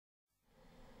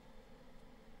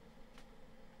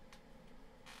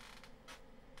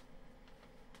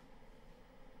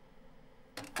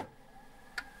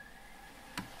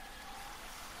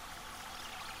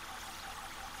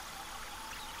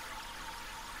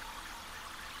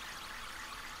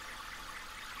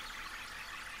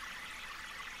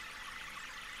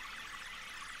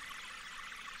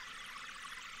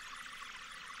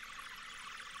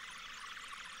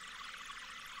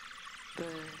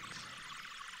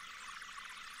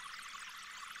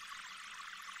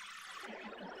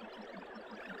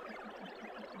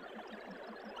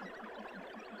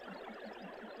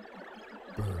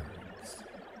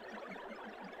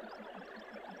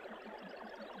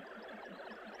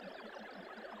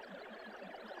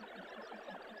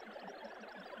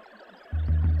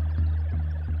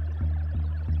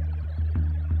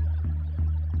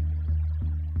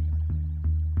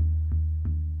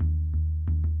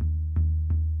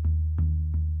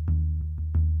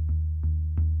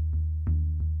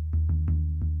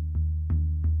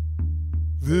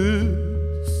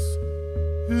This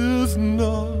is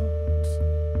not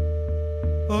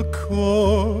a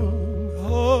corn-husked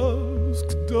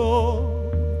doll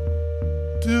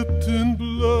dipped in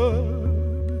blood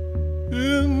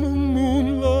in the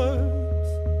moonlight,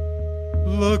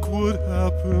 like what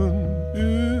happened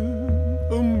in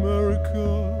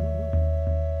America.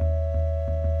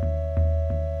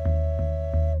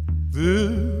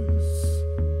 This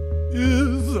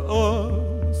is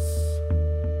us,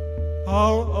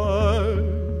 our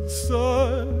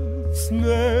eyesight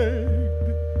snagged,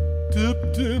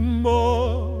 dipped in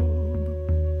mob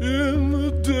in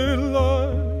the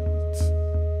daylight,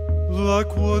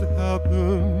 like what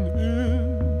happened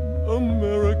in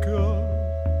America.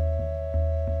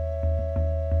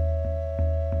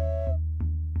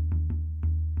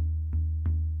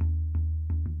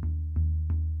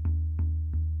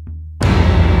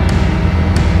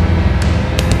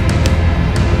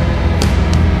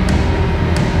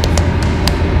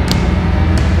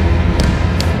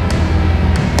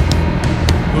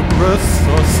 Breasts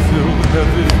are still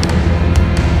heavy,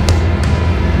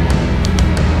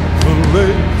 the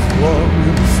legs long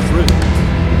and straight,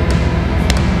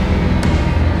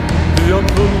 the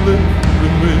upper lip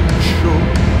remains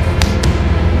short,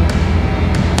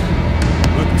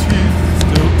 the teeth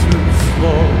still too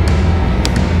small.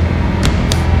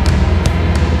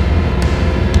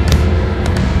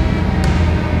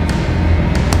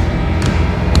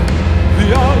 The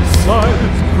outside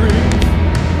is green,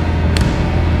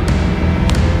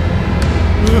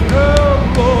 the hair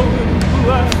long and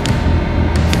black,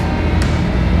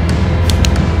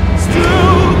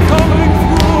 still coming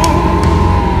through,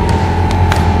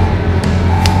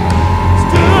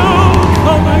 still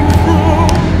coming through.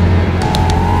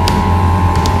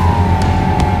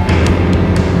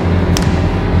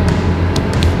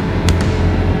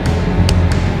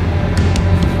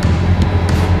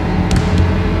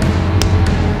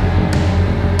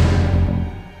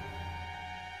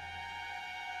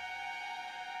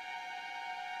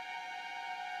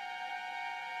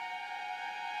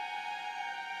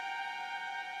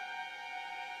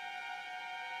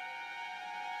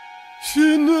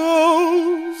 She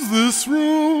knows this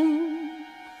room.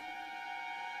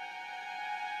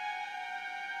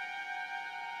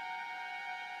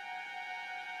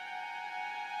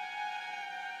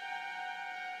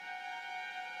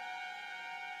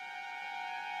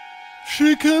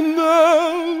 She can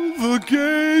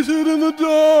navigate it in the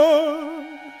dark.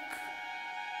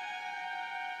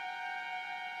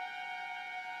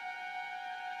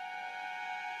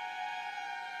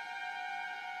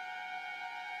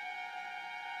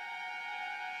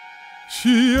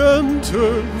 She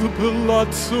entered the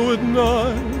palazzo at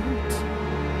night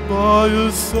by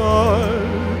a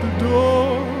side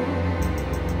door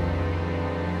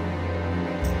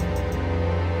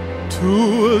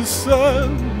to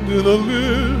ascend in a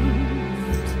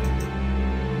lift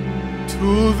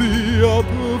to the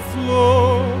upper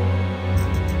floor.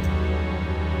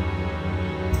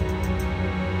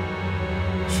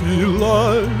 She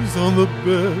lies on the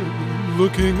bed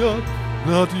looking up,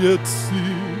 not yet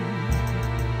seen.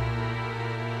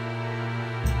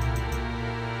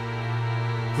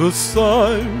 The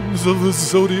signs of the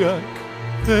zodiac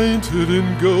painted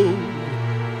in gold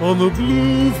on the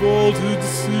blue vaulted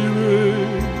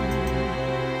ceiling.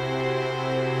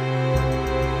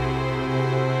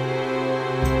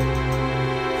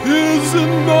 His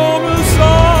enormous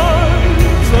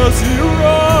eyes as he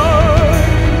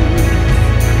rides,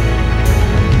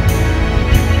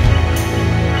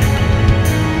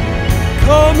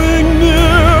 coming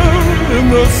near in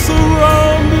the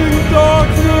surrounding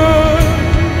darkness.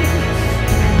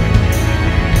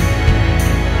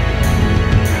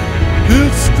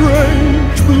 His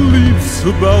strange beliefs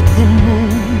about the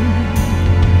moon,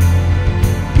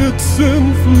 its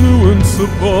influence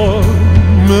upon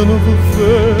men of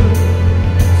affairs.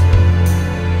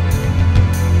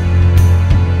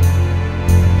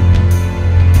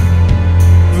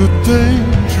 The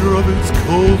danger of its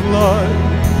cold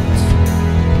light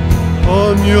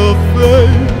on your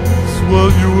face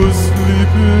while you were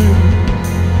sleeping.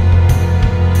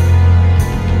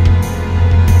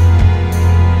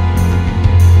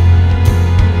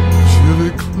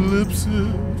 Eclipse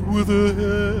it with her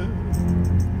head,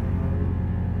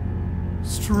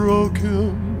 stroke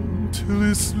him till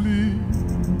he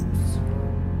sleeps,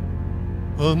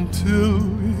 until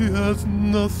he has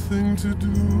nothing to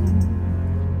do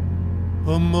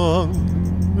among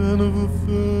men of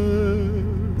affairs.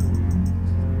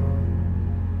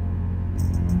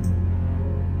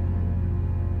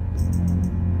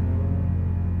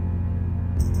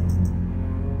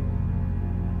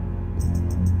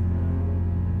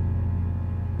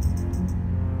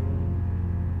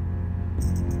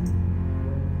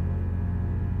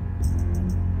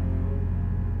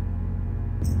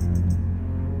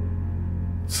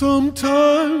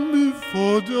 Sometime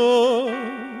before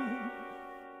dawn,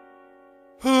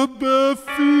 her bare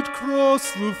feet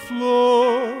cross the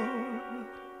floor.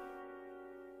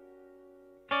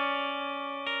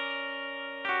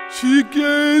 She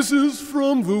gazes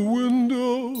from the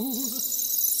window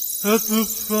at the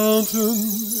fountain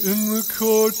in the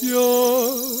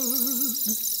courtyard.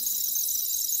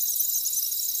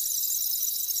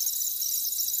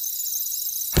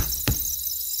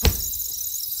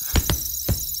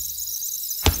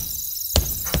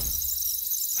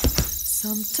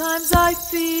 Sometimes I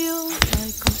feel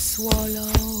like a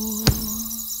swallow,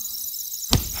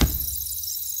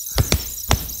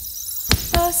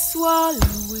 a swallow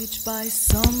which by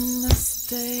some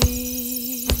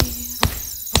mistake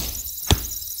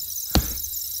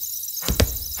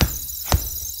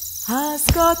has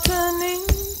gotten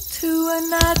into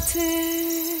an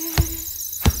attic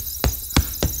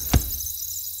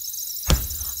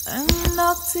and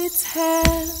knocks its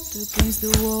head against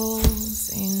the walls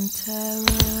in terror.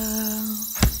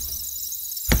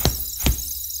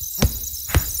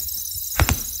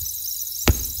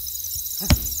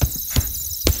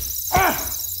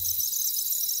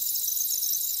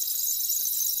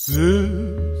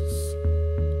 This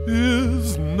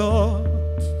is not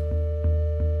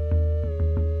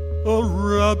a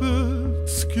rabbit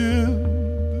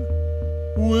skinned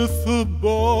with a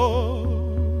body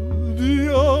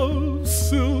of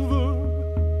silver,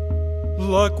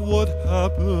 like what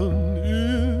happened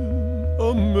in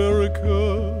America.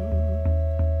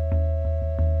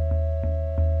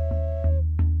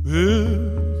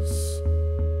 This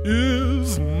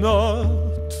is not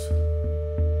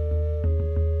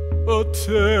a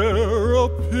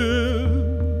terrapin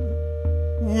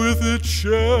with its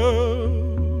shell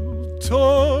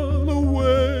torn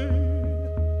away,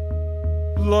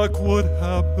 like what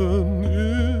happened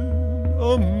in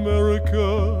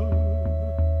America.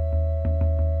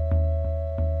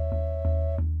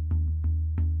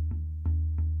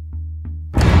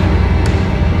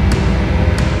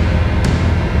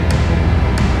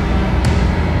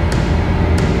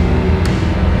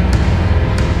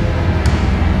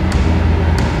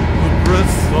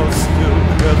 Are still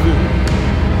heavy,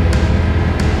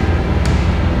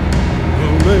 the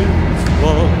legs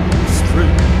long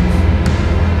straight,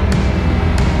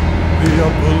 the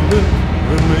upper lip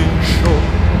remains short,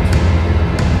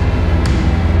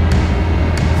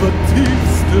 the teeth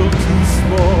still too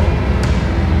small,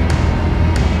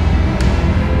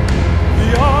 the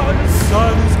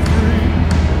eyesight is green,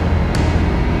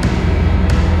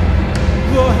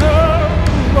 the hair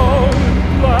long and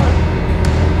black,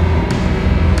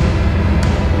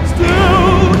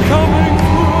 still coming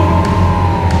through,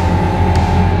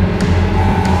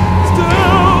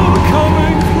 still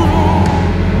coming through.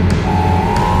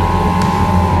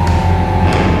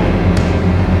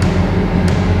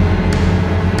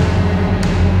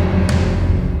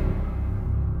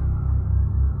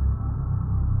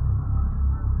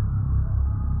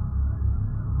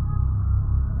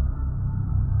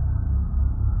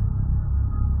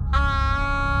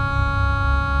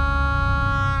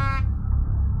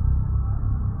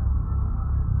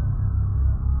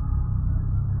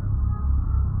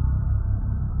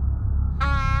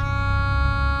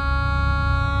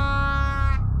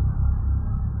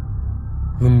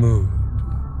 The mood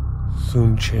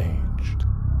soon changed.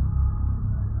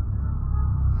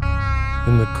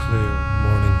 In the clear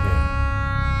morning air,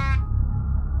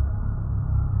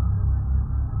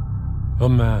 a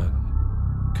man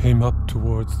came up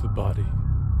towards the body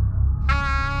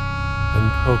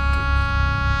and poked it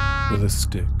with a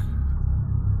stick.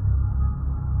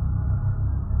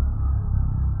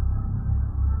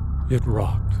 It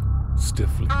rocked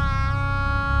stiffly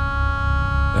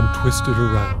and twisted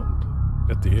around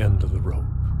at the end of the rope.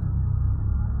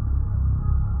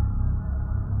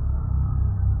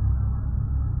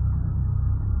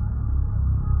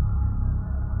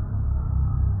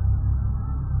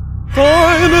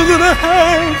 Finer than a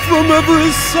hair from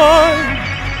every side,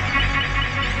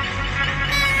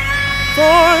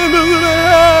 finer than a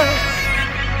hair.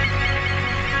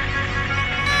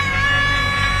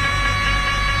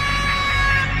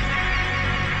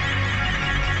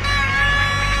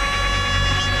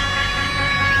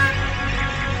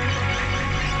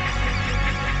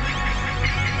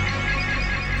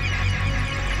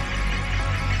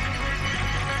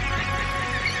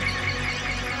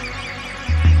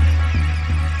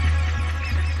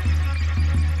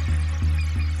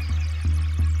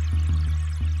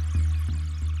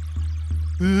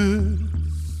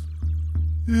 This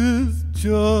is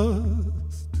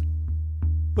just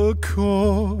a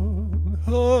corner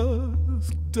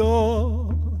husk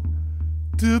dog,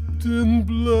 dipped in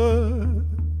blood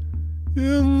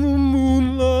in the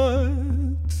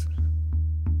moonlight.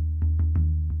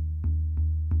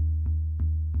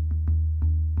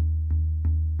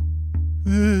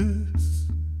 This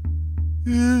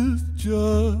is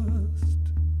just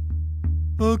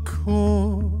a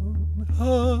corn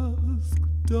husk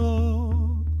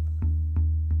dog.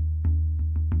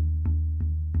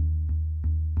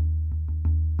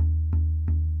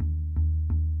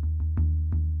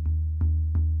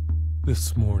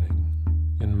 This morning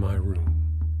in my room,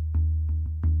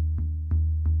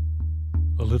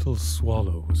 a little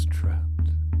swallow was trapped.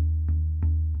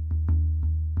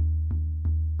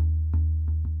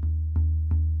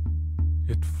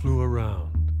 It flew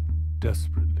around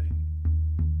desperately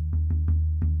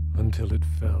until it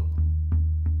fell,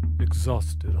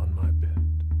 exhausted, on my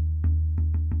bed.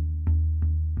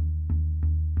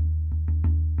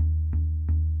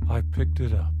 I picked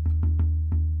it up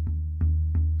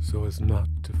so as not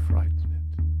to frighten it.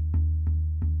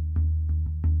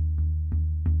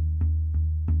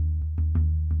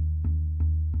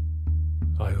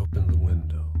 I opened the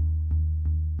window.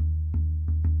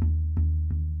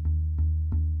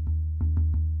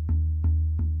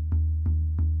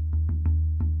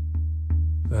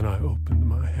 Then I opened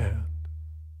my hand.